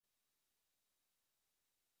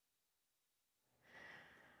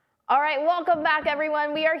All right, welcome back,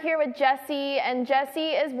 everyone. We are here with Jessie, and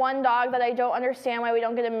Jessie is one dog that I don't understand why we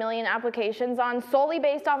don't get a million applications on, solely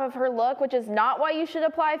based off of her look, which is not why you should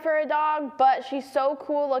apply for a dog, but she's so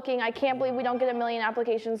cool looking. I can't believe we don't get a million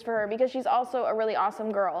applications for her because she's also a really awesome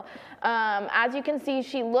girl. As you can see,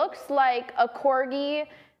 she looks like a corgi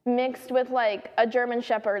mixed with like a German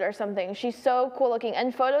Shepherd or something. She's so cool looking. In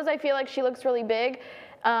photos, I feel like she looks really big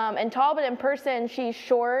and tall, but in person, she's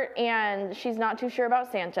short and she's not too sure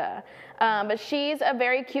about Santa. But she's a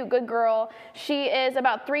very cute, good girl. She is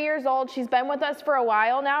about 3 years old. She's been with us for a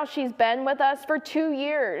while now. She's been with us for 2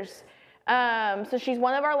 years. So she's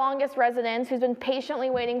one of our longest residents who's been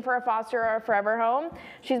patiently waiting for a foster or a forever home.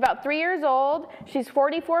 She's about 3 years old. She's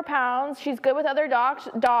 44 pounds. She's good with other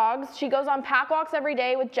dogs. She goes on pack walks every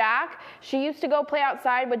day with Jack. She used to go play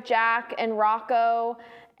outside with Jack and Rocco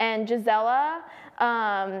and Gisela.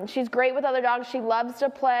 She's great with other dogs. She loves to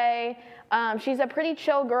play. She's a pretty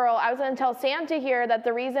chill girl. I was going to tell Santa here that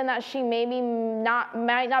the reason that she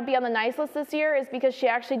might not be on the nice list this year is because she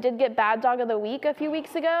actually did get Bad Dog of the Week a few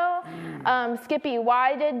weeks ago. Skippy,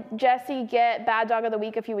 why did Jessie get Bad Dog of the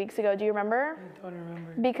Week a few weeks ago? Do you remember? I don't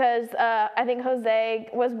remember. Because I think Jose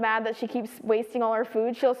was mad that she keeps wasting all her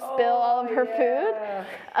food. She'll spill all of her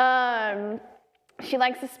food. She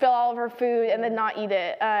likes to spill all of her food and then not eat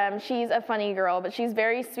it. She's a funny girl, but she's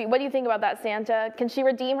very sweet. What do you think about that, Santa? Can she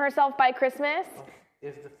redeem herself by Christmas?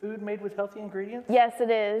 Is the food made with healthy ingredients? Yes,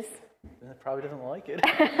 it is. Then it probably doesn't like it.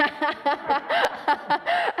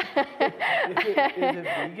 Is it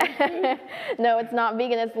vegan food? No, it's not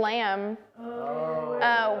vegan. It's lamb.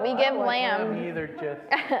 We give lamb. Neither, just.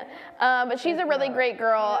 But she's a really great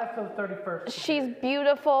girl. Till the 31st. She's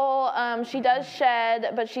beautiful. She does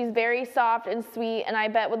shed, but she's very soft and sweet, and I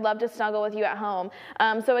bet would love to snuggle with you at home.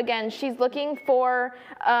 So again, she's looking for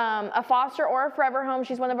a foster or a forever home.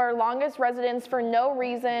 She's one of our longest residents for no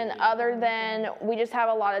reason other than we just have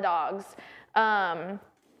a lot of dogs.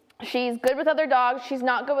 She's good with other dogs. She's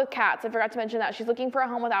not good with cats. I forgot to mention that. She's looking for a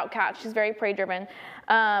home without cats. She's very prey-driven.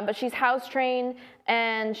 But she's house-trained,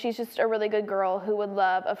 and she's just a really good girl who would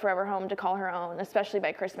love a forever home to call her own, especially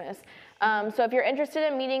by Christmas. So if you're interested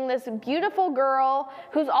in meeting this beautiful girl,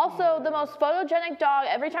 who's also the most photogenic dog,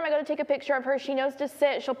 every time I go to take a picture of her, she knows to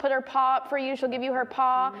sit. She'll put her paw up for you. She'll give you her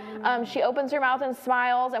paw. She opens her mouth and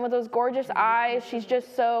smiles, and with those gorgeous eyes, she's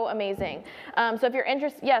just so amazing. So if you're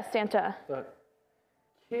interested, yes, Santa. But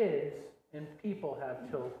kids and people have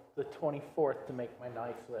till the 24th to make my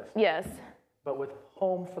nice list. Yes. But with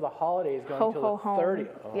home for the holidays going till the 30th.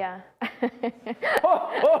 Oh. Yeah.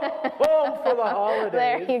 Home for the holidays.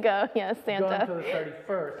 There you go. Yes, Santa. Going till the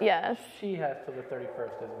 31st. Yes. She has till the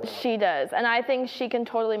 31st as well. She does. And I think she can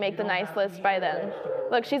totally make the nice list by then.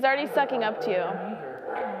 Look, she's already sucking up to you.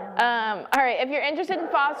 All right, if you're interested in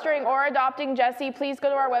fostering or adopting Jessie, please go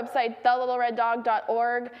to our website,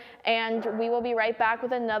 thelittlereddog.org, and we will be right back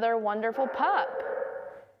with another wonderful pup.